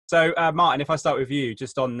So, Martyn, if I start with you,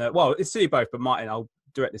 just on well, it's to you both, but Martyn, I'll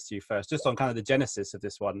direct this to you first, just on kind of the genesis of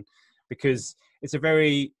this one, because it's a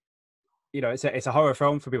very, it's a horror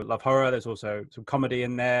film for people that love horror. There's also some comedy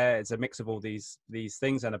in there. It's a mix of all these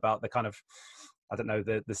things, and about the kind of, I don't know,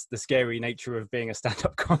 the scary nature of being a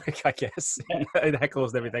stand-up comic, I guess, the heckles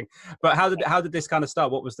and everything. But how did this kind of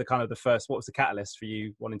start? What was the catalyst for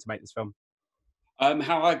you wanting to make this film?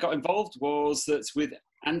 How I got involved was that with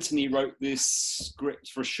Anthony wrote this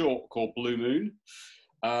script for a short called Blue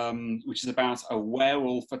Moon, which is about a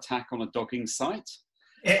werewolf attack on a dogging site.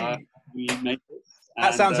 We made this.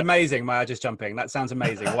 That sounds amazing. May I just jump in? That sounds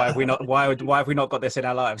amazing. Why have we not got this in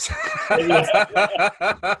our lives? I'm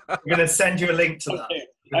going to send you a link to that.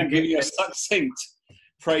 I'll give you a succinct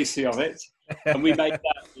précis of it. And we made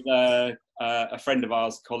that with a friend of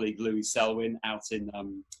ours, colleague Louis Selwyn, out in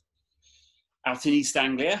East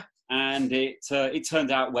Anglia, and it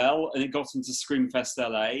turned out well, and it got into Screamfest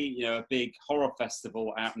LA, a big horror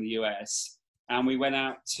festival out in the US, and we went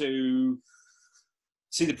out to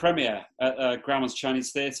see the premiere at Grauman's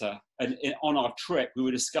Chinese Theatre. And on our trip, we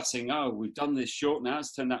were discussing, we've done this short now,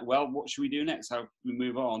 it's turned out well, what should we do next? How can we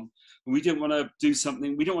move on? And we didn't want to do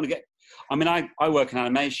something, we didn't want to get, I work in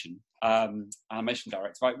animation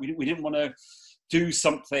director, right? We didn't want to do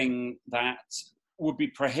something that would be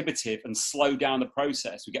prohibitive and slow down the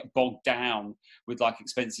process. We get bogged down with like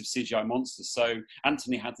expensive CGI monsters. So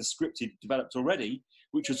Anthony had the script he developed already,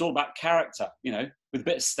 which was all about character, with a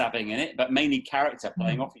bit of stabbing in it, but mainly character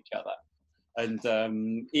playing off each other.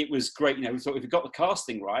 And it was great. We thought if we got the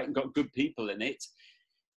casting right and got good people in it,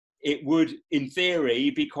 it would, in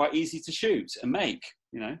theory, be quite easy to shoot and make,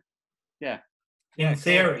 Yeah. In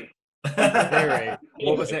theory. In theory.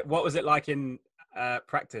 What was it like in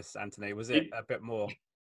practice, Anthony? Was it a bit more?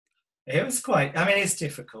 It was quite, it's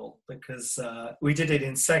difficult because we did it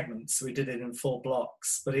in segments, we did it in 4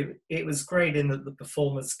 blocks, but it was great in that the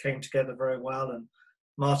performers came together very well, and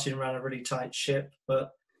Martyn ran a really tight ship.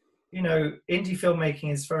 But, indie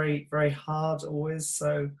filmmaking is very, very hard always.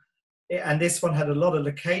 So, and this one had a lot of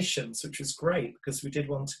locations, which was great because we did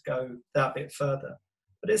want to go that bit further.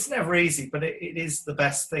 But it's never easy, but it is the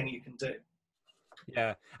best thing you can do.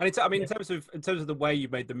 Yeah, and in terms of the way you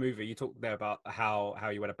made the movie, you talked there about how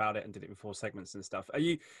you went about it and did it in 4 segments and stuff.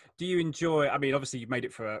 Do you enjoy? Obviously you made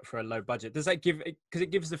it for a low budget. Does that because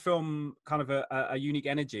it gives the film kind of a unique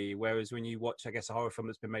energy? Whereas when you watch, I guess, a horror film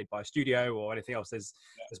that's been made by a studio or anything else, there's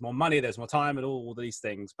more money, there's more time, and all these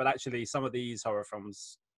things. But actually, some of these horror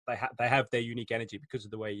films they have their unique energy because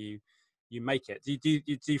of the way you make it. Do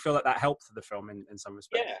you feel that helped the film in some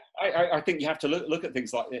respects? Yeah, I think you have to look at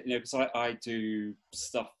things like it, because I do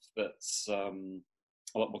stuff that's a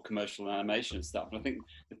lot more commercial and animation and stuff. And I think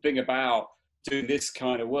the thing about doing this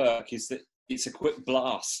kind of work is that it's a quick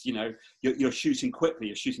blast. You're shooting quickly.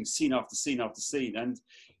 You're shooting scene after scene after scene, and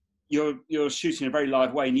you're shooting in a very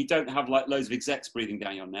live way. And you don't have like loads of execs breathing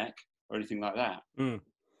down your neck or anything like that. Mm.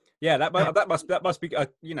 Yeah, that must be that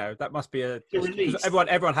must be a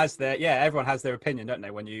everyone has their opinion, don't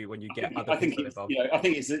they? When you get other people involved. I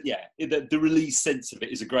think it's the release sense of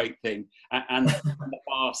it is a great thing. And in the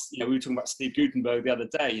past, we were talking about Steve Guttenburg the other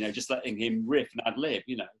day. Just letting him riff and ad lib.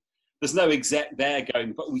 There's no exec there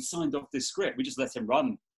going, but we signed off this script. We just let him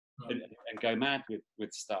run and go mad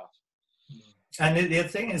with stuff. And the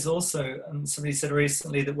thing is also, and somebody said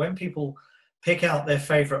recently that when people pick out their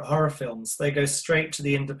favorite horror films, they go straight to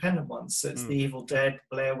the independent ones. So it's The Evil Dead,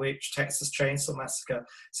 Blair Witch, Texas Chainsaw Massacre.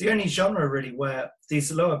 It's the only genre really where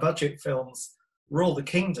these lower budget films rule the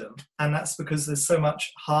kingdom, and that's because there's so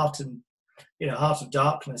much heart and heart of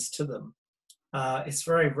darkness to them. It's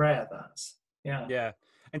very rare Yeah.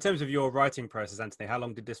 In terms of your writing process, Anthony, how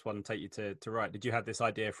long did this one take you to write? Did you have this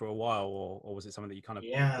idea for a while, or was it something that you kind of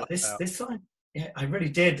this one? Yeah, I really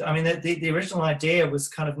did. The original idea was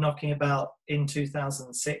kind of knocking about in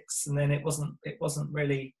 2006, and then it wasn't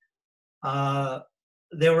really.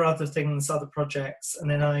 There were other things, other projects, and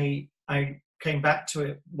then I came back to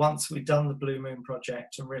it once we'd done the Blue Moon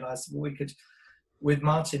project and realised we could, with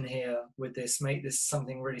Martyn here, with this, make this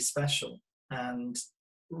something really special, and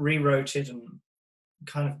rewrote it and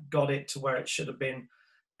kind of got it to where it should have been,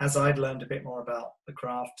 as I'd learned a bit more about the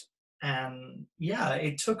craft. And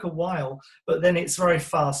it took a while, but then it's very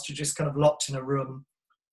fast. You're just kind of locked in a room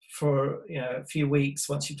for a few weeks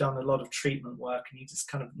once you've done a lot of treatment work, and you just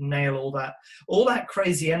kind of nail all that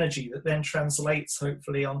crazy energy that then translates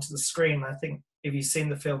hopefully onto the screen. I think if you've seen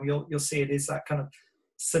the film, you'll see it is that kind of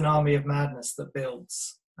tsunami of madness that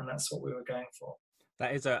builds, and that's what we were going for.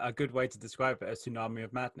 That is a good way to describe it, a tsunami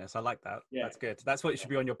of madness. I like that. Yeah. That's good. That's what it should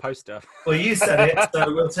be on your poster. Well, you said it,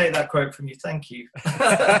 so we'll take that quote from you. Thank you.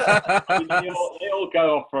 They all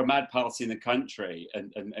go off for a mad party in the country,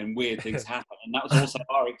 and weird things happen. And that was also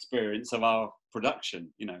our experience of our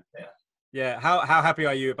production, you know. Yeah. Yeah. How happy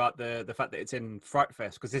are you about the fact that it's in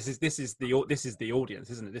FrightFest? Because this is the audience,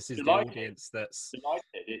 isn't it? This is the audience that's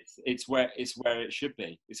delighted. It's where it should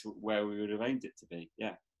be. It's where we would have aimed it to be.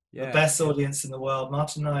 Yeah. The best audience in the world.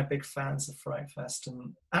 Martyn and I are big fans of FrightFest,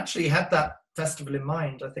 and actually had that festival in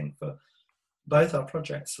mind, I think, for both our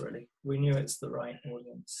projects. Really, we knew it's the right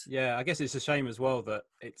audience. Yeah, I guess it's a shame as well that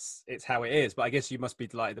it's how it is, but I guess you must be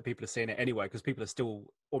delighted that people are seeing it anyway, because people are still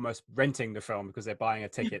almost renting the film because they're buying a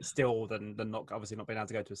ticket still than not obviously not being able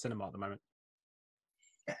to go to a cinema at the moment.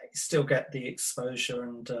 Yeah, you still get the exposure,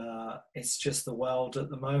 and it's just the world at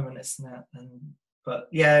the moment, isn't it? But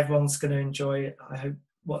yeah, everyone's going to enjoy it, I hope.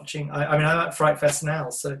 Watching, I mean, I'm at FrightFest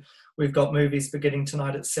now, so we've got movies beginning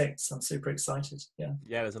tonight at 6. I'm super excited. Yeah,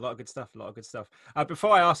 there's a lot of good stuff.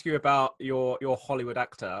 Before I ask you about your Hollywood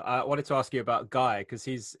actor, I wanted to ask you about Guy, because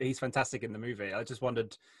he's fantastic in the movie. I just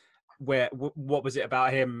wondered what was it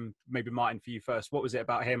about him? Maybe Martyn, for you first. What was it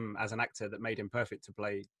about him as an actor that made him perfect to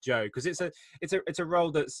play Joe? Because it's a role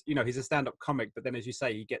that's, you know, he's a stand-up comic, but then, as you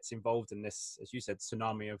say, he gets involved in this, as you said,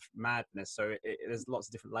 tsunami of madness. So there's lots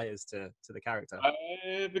of different layers to the character.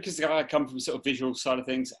 Because I come from sort of visual side of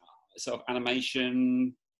things, sort of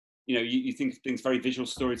animation. You know, you think of things very visual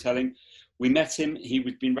storytelling. We met him. He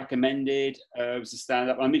was been recommended. It was a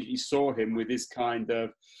stand-up. I immediately saw him with this kind of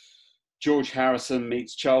George Harrison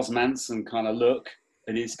meets Charles Manson kind of look,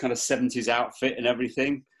 and his kind of 70s outfit and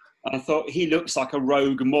everything. And I thought, he looks like a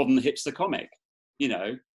rogue modern hipster comic, you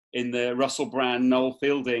know, in the Russell Brand, Noel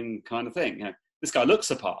Fielding kind of thing. You know, this guy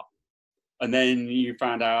looks apart. And then you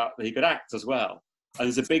found out that he could act as well. And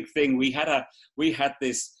there's a big thing. We had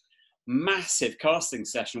this massive casting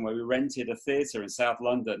session where we rented a theatre in South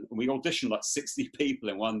London, and we auditioned like 60 people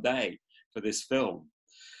in one day for this film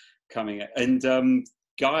coming. And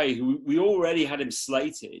Guy, who we already had him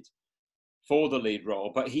slated for the lead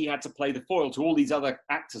role, but he had to play the foil to all these other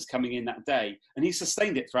actors coming in that day, and he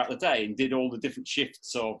sustained it throughout the day and did all the different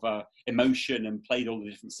shifts of emotion and played all the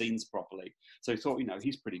different scenes properly. So I thought, you know,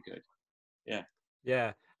 he's pretty good.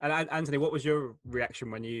 Yeah. And Anthony, what was your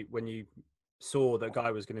reaction when you saw that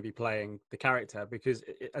Guy was going to be playing the character? Because,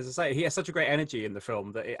 as I say, he has such a great energy in the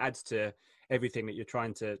film that it adds to everything that you're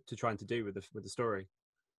trying to do with the story.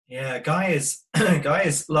 Yeah, Guy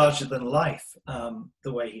is larger than life,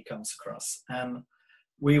 the way he comes across. And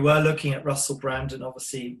we were looking at Russell Brand, and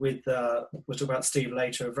obviously we'll talk about Steve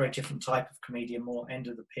later, a very different type of comedian, more end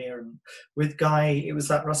of the pier. And with Guy, it was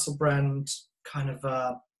that Russell Brand kind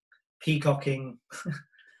of peacocking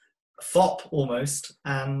fop almost.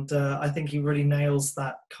 And I think he really nails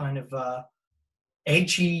that kind of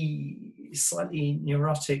edgy, slightly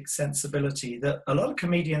neurotic sensibility that a lot of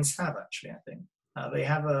comedians have, actually, I think. They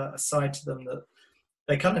have a side to them that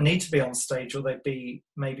they kind of need to be on stage, or they'd be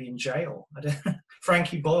maybe in jail.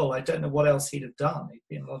 Frankie Boyle, I don't know what else he'd have done. He'd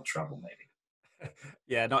be in a lot of trouble, maybe.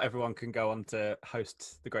 Yeah, not everyone can go on to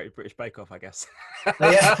host the Great British Bake Off, I guess.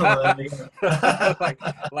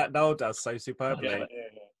 like Noel does so superbly. Yeah.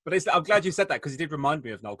 But I'm glad you said that, because he did remind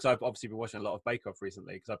me of Noel, because I've obviously been watching a lot of Bake Off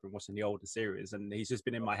recently, because I've been watching the older series, and he's just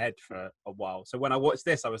been in my head for a while. So when I watched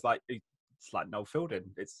this, I was like, it's like Noel Fielding.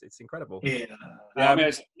 It's incredible. Yeah. I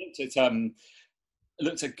mean, I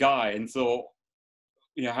looked at Guy and thought,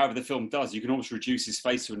 you know, however the film does, you can almost reduce his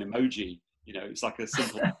face to an emoji. You know, it's like a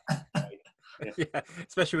simple. Yeah,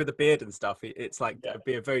 especially with the beard and stuff. It's like it'd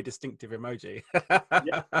be a very distinctive emoji.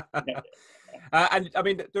 And I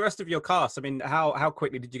mean, the rest of your cast. I mean, how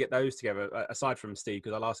quickly did you get those together? Aside from Steve,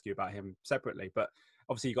 because I'll ask you about him separately, but.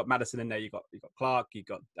 Obviously, you got Madison in there. You got Clark. You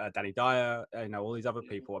got Danny Dyer. You know, all these other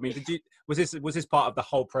people. I mean, was this part of the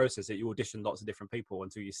whole process that you auditioned lots of different people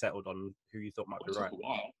until you settled on who you thought might be right?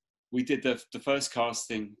 We did the first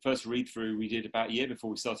casting, first read through. We did about a year before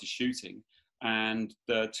we started shooting, and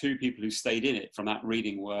the two people who stayed in it from that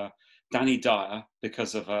reading were Danny Dyer,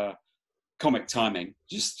 because of comic timing,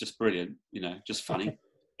 just brilliant. You know, just funny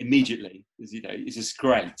immediately. You know, it's just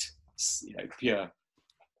great. You know,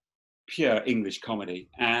 pure English comedy.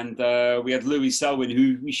 And we had Louis Selwyn,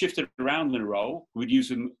 who we shifted around in a role. We'd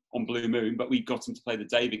use him on Blue Moon, but we got him to play the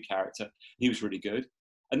David character. He was really good.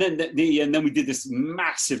 And then then we did this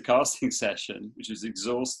massive casting session, which was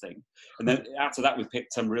exhausting. And then after that, we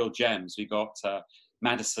picked some real gems. We got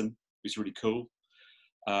Madison, who's really cool.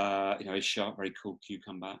 You know, he's sharp, very cool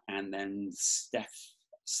cucumber. And then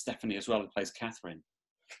Stephanie as well, who plays Catherine.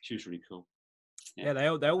 She was really cool. Yeah, they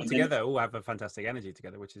all together all have a fantastic energy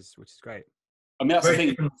together, which is great. I mean, that's the Very thing.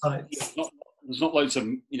 different types. There's not loads of,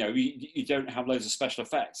 you don't have loads of special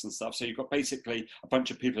effects and stuff. So you've got basically a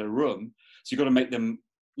bunch of people in a room. So you've got to make them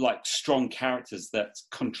like strong characters that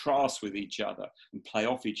contrast with each other and play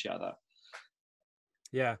off each other.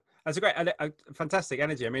 Yeah, that's a fantastic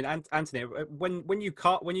energy. I mean, Anthony, when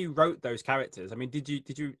you wrote those characters, I mean, did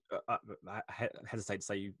you I hesitate to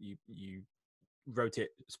say you wrote it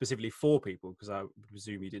specifically for people, because I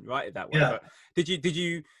presume you didn't write it that way. Yeah. But did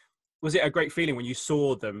you? Was it a great feeling when you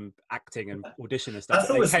saw them acting and audition and stuff,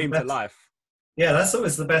 that they came to life? Yeah, that's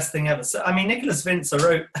always the best thing ever. So, I mean, Nicholas Vince, I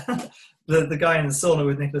wrote the guy in the sauna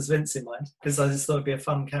with Nicholas Vince in mind, because I just thought it'd be a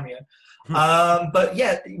fun cameo. But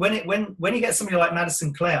yeah, when you get somebody like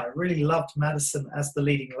Madison Clare, I really loved Madison as the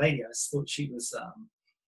leading lady. I just thought she was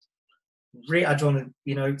I don't want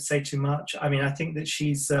to say too much. I mean, I think that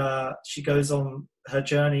she goes on her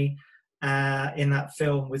journey in that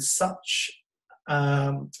film with such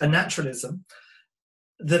a naturalism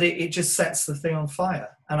that it just sets the thing on fire.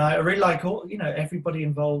 And I really like everybody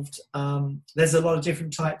involved. There's a lot of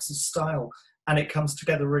different types of style, and it comes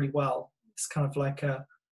together really well. It's kind of like a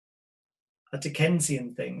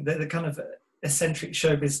Dickensian thing. The kind of eccentric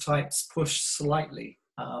showbiz types push slightly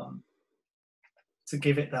to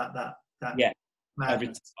give it that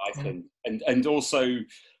every time. And also,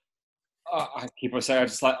 I keep on saying,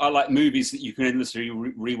 I like movies that you can endlessly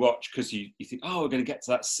rewatch, because you think, oh, we're going to get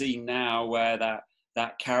to that scene now where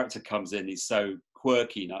that character comes in. He's so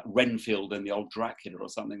quirky, like Renfield in the old Dracula or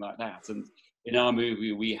something like that. And in our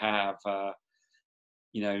movie, we have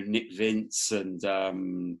Nick Vince and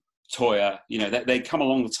Toya. They come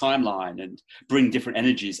along the timeline and bring different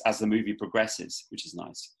energies as the movie progresses, which is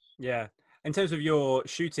nice. Yeah. In terms of your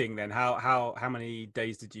shooting, then, how many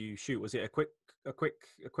days did you shoot? Was it a quick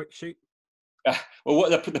shoot? Well,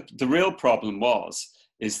 what the real problem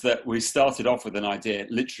is that we started off with an idea.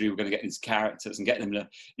 Literally, we're going to get these characters and get them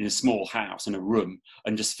in a small house, in a room,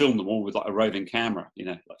 and just film them all with like a roving camera.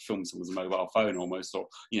 Like film someone's mobile phone almost, or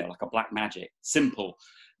like a black magic. Simple,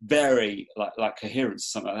 very like coherence,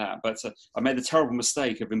 something like that. But I made the terrible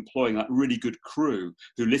mistake of employing like really good crew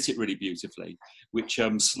who lit it really beautifully, which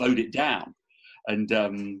slowed it down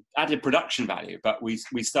and added production value. But we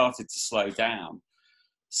started to slow down.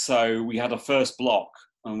 So we had a first block,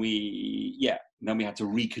 and then we had to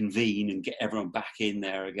reconvene and get everyone back in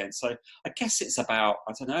there again. So I guess it's about,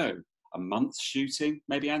 I don't know, a month shooting,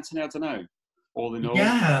 maybe, Anthony, I don't know, all in all.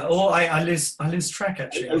 Yeah, or I lose track,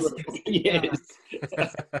 actually. Yes.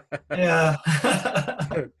 Yeah.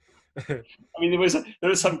 I mean, there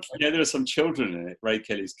were some children in it, Ray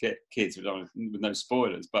Kelly's kids, with no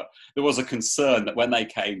spoilers, but there was a concern that when they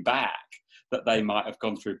came back, that they might have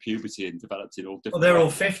gone through puberty and developed in all different. Well, they're all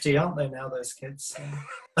 50, aren't they now, those kids?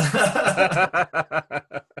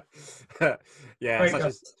 Yeah,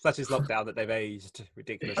 such as lockdown, that they've aged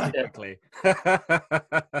ridiculously quickly.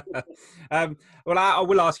 Well, I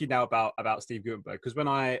will ask you now about Steve Guttenburg, because when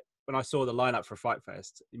I saw the lineup for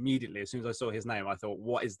FrightFest, immediately, as soon as I saw his name, I thought,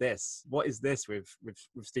 what is this? What is this with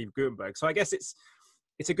Steve Guttenburg? So I guess it's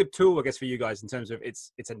a good tool, I guess, for you guys in terms of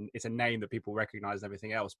it's a name that people recognize and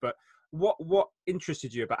everything else. But what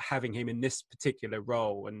interested you about having him in this particular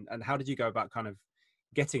role, and how did you go about kind of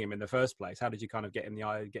getting him in the first place? How did you kind of get him the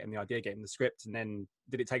idea, get him the script, and then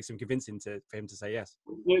did it take some convincing for him to say yes?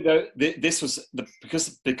 This was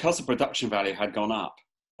because the production value had gone up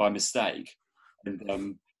by mistake,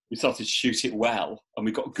 and we started to shoot it well, and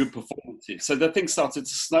we got good performances. So the thing started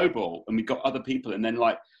to snowball, and we got other people, and then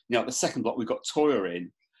the second block we got Toya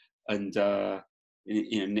in, and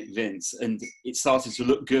Nick Vince, and it started to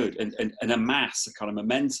look good and amass a kind of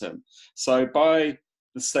momentum. So by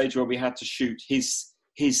the stage where we had to shoot his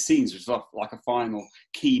scenes, which was like a final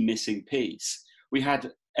key missing piece, we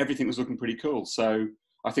had everything was looking pretty cool. So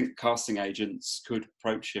I think casting agents could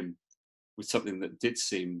approach him with something that did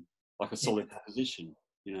seem like a solid proposition.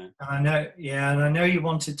 And I know you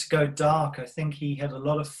wanted to go dark. I think he had a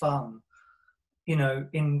lot of fun,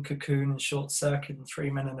 in Cocoon and Short Circuit and Three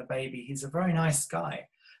Men and a Baby. He's a very nice guy,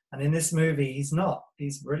 and in this movie he's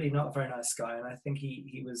really not a very nice guy. And I think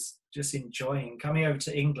he was just enjoying coming over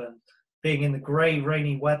to England, being in the grey,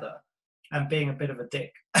 rainy weather, and being a bit of a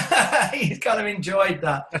dick. He kind of enjoyed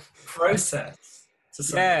that process.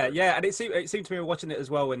 Yeah, and it seemed to me watching it as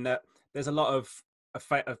well, in that there's a lot of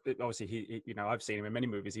obviously he I've seen him in many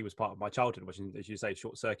movies. He was part of my childhood watching, as you say,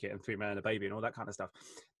 Short Circuit and Three Men and a Baby and all that kind of stuff.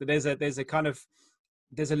 But there's a kind of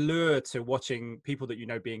there's a lure to watching people that you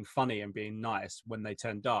know being funny and being nice when they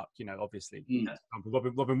turn dark. You know, obviously,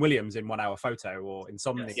 Robin Williams in 1 Hour Photo, or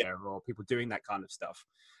Insomnia, or people doing that kind of stuff.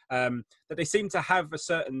 That they seem to have a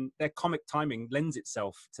certain, their comic timing lends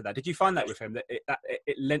itself to that. Did you find that with him, that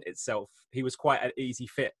it lent itself? He was quite an easy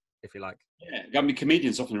fit, if you like. Yeah, I mean,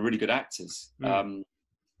 comedians often are really good actors, and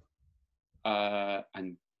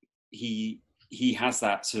he has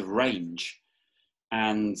that sort of range,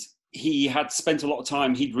 and he had spent a lot of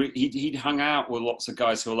time. He'd hung out with lots of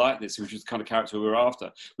guys who were like this, which was the kind of character we were after.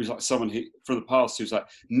 He was like someone who, from the past, who was like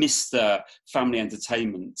Mr. Family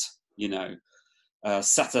Entertainment, you know,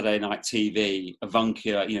 Saturday Night TV,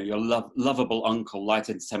 avuncular, you know, your lovable uncle, light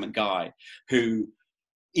entertainment guy, who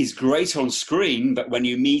is great on screen, but when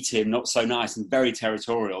you meet him, not so nice and very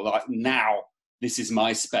territorial. Like, now this is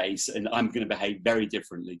my space, and I'm going to behave very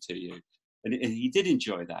differently to you. And he did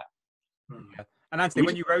enjoy that. Yeah. And Anthony,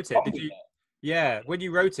 when you wrote it, when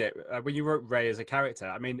you wrote it, when you wrote Ray as a character,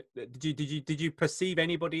 I mean, did you perceive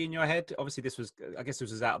anybody in your head? Obviously, I guess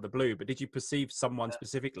this was out of the blue, but did you perceive someone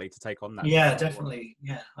specifically to take on that? Yeah, definitely.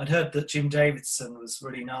 Yeah, I'd heard that Jim Davidson was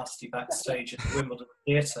really nasty backstage at the Wimbledon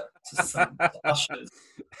Theatre to some ushers,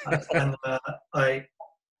 and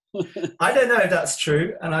I don't know if that's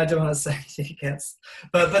true, and I don't want to say anything against,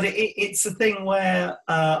 but it's a thing where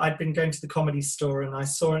I'd been going to the Comedy Store and I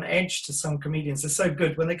saw an edge to some comedians. They're so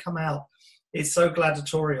good when they come out. It's so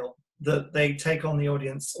gladiatorial that they take on the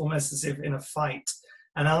audience almost as if in a fight.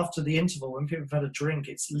 And after the interval, when people have had a drink,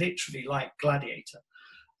 it's literally like Gladiator.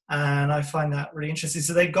 And I find that really interesting.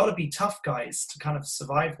 So they've got to be tough guys to kind of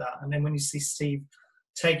survive that. And then when you see Steve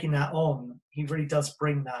taking that on, he really does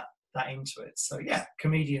bring that into it. So yeah,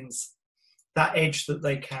 comedians, that edge that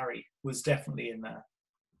they carry was definitely in there,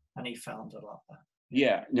 and he found a lot of that.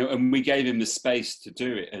 Yeah, no, and we gave him the space to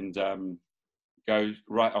do it and go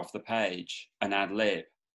right off the page and ad lib,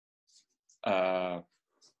 and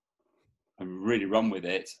really run with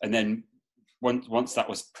it. And then once that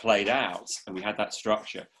was played out and we had that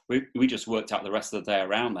structure, we just worked out the rest of the day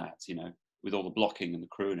around that, you know, with all the blocking and the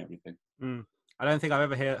crew and everything. I don't think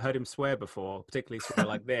I've ever heard him swear before, particularly swear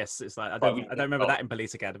like this. It's like I don't remember that in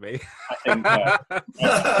Police Academy. I think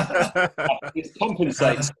it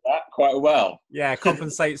compensates for that quite well. Yeah,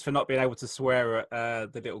 compensates for not being able to swear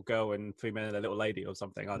at the little girl in 3 Men and a Little Lady or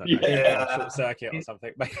something. I don't know. Yeah. Short Circuit or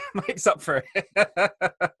something makes up for it.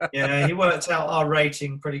 Yeah, he worked out our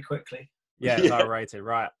rating pretty quickly. Yeah, it's our rating,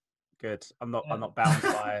 right? Good. I'm not bound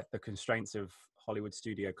by the constraints of Hollywood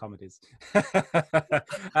studio comedies.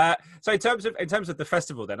 So in terms of the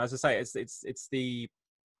festival, then, as I say,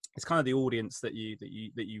 it's kind of the audience that you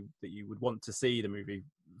would want to see the movie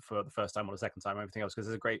for the first time or the second time or everything else, because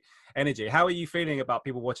there's a great energy. How are you feeling about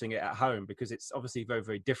people watching it at home? Because it's obviously very,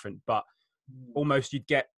 very different, but almost you'd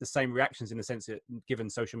get the same reactions in the sense that, given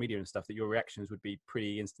social media and stuff, that your reactions would be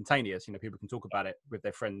pretty instantaneous. You know, people can talk about it with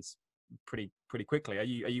their friends pretty quickly. Are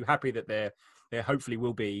you happy that there hopefully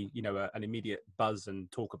will be, you know, an immediate buzz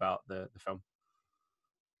and talk about the film?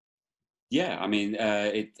 Yeah, I mean,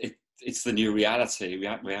 it's the new reality.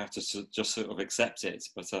 We have to just sort of accept it.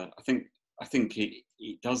 But I think it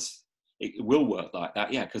will work like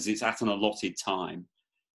that. Yeah, because it's at an allotted time,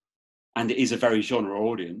 and it is a very genre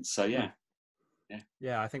audience. So yeah.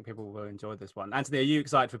 Yeah, I think people will enjoy this one. Anthony, are you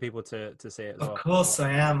excited for people to see it as well? Of course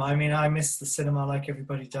I am. I mean, I miss the cinema like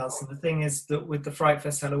everybody does. And the thing is that with the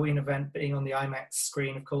FrightFest Halloween event being on the IMAX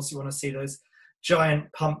screen, of course you want to see those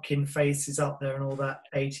giant pumpkin faces up there and all that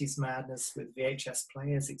 80s madness with VHS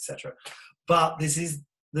players, etc. But this is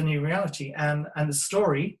the new reality. And the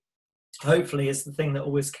story, hopefully, is the thing that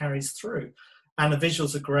always carries through. And the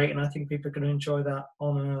visuals are great. And I think people are going to enjoy that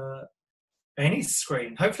on any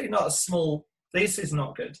screen. Hopefully not a small... This is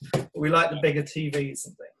not good. We like the bigger TVs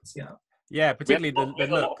and things, you know. Yeah, particularly the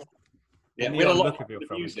look. Yeah, we had a lot of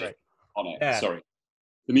music on it. Yeah. Sorry,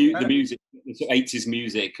 the music, the 80s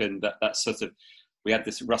music, and that sort of. We had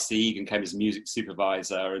this Rusty Egan came as music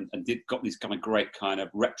supervisor and got these kind of great kind of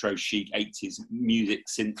retro chic 80s music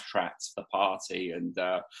synth tracks for the party, and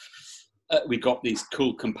we got these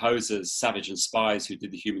cool composers, Savage and Spies, who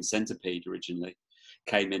did the Human Centipede originally,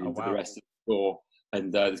 came in into the rest of the score.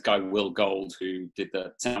 And this guy, Will Gold, who did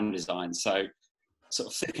the sound design. So sort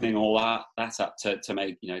of thickening all that up to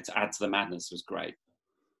make, you know, to add to the madness was great.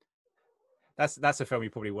 That's a film you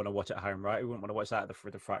probably want to watch at home, right? You wouldn't want to watch that for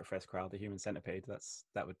the FrightFest crowd, the Human Centipede.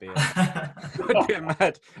 That would be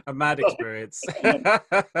a mad experience.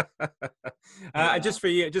 Just for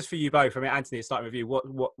you both. I mean, Anthony, starting with you,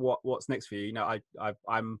 what's next for you? You know,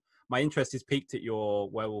 my interest is piqued at your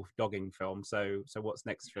werewolf dogging film. So what's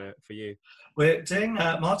next for you? We're doing,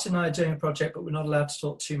 Martyn and I are doing a project, but we're not allowed to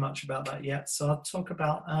talk too much about that yet. So I'll talk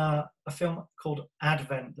about a film called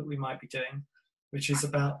Advent that we might be doing, which is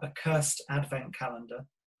about a cursed Advent calendar.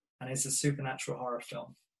 And it's a supernatural horror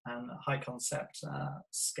film and a high concept,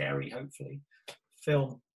 scary, hopefully,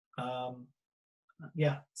 film.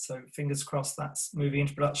 Yeah, so fingers crossed that's moving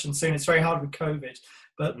into production soon. It's very hard with COVID,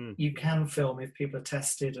 but you can film if people are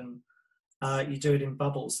tested, and you do it in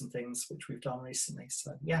bubbles and things, which we've done recently.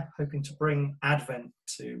 So yeah, hoping to bring Advent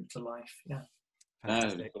to life. Yeah.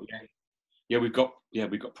 Yeah, we've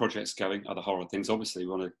got projects going, other horror things. Obviously,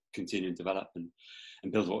 we want to continue and develop and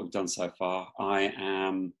build what we've done so far.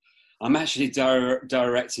 I'm actually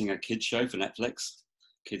directing a kids show for Netflix,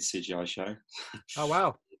 kids CGI show. Oh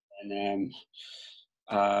wow! And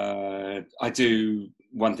I do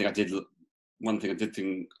one thing I did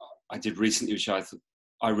recently, which I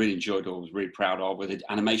really enjoyed or was really proud of, were the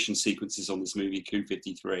animation sequences on this movie Coup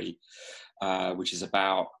 53, which is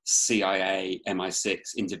about CIA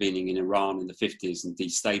MI6 intervening in Iran in the 50s and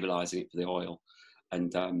destabilizing it for the oil.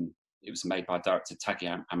 And it was made by director Taki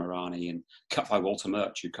Amirani and cut by Walter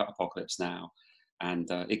Murch, who cut Apocalypse Now. And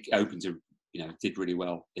it opened to, did really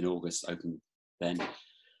well in August, opened then.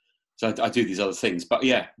 So I do these other things, but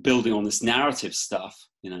yeah, building on this narrative stuff,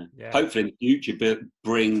 hopefully in the future,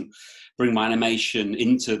 bring my animation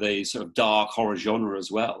into the sort of dark horror genre as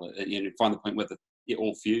well. Find the point where it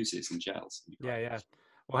all fuses and gels. Yeah.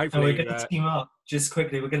 Well, hopefully we're going to team up just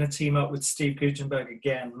quickly. We're going to team up with Steve Guttenburg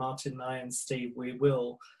again. Martyn and I and Steve, we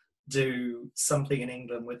will do something in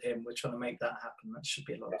England with him. We're trying to make that happen. That should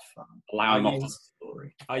be a lot of fun. Allow him off.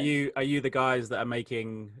 Are you the guys that are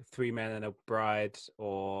making 3 Men and a Bride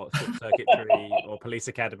or Short Circuit 3 or Police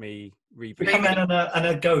Academy reboot? 3 Men and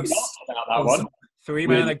a Ghost. That one. 3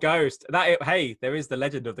 Men and a Ghost. Hey, there is the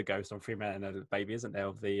legend of the ghost on 3 Men and a Baby, isn't there?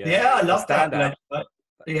 Of the I love that.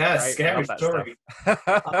 Yeah, great. Scary story.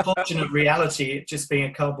 Unfortunate reality, it just being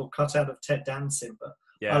a cardboard cutout of Ted Danson, but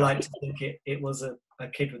I like to think it was a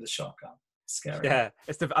kid with a shotgun. Scary. Yeah,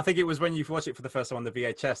 I think it was when you watched it for the first time on the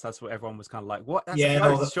VHS. That's what everyone was kind of like, "What?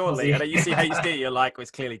 That's surely." And then you see HD, you're like, "Well,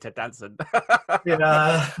 it's clearly Ted Danson."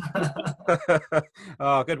 Yeah.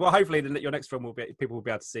 Oh, good. Well, hopefully, your next film people will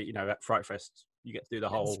be able to see. At FrightFest, you get to do the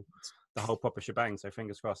whole proper shebang. So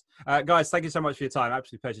fingers crossed, guys. Thank you so much for your time.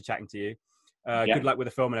 Absolute pleasure chatting to you. Good luck with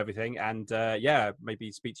the film and everything. And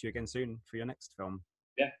maybe speak to you again soon for your next film.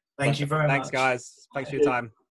 Yeah. Thank you very much. Thanks, guys. Thanks for your time.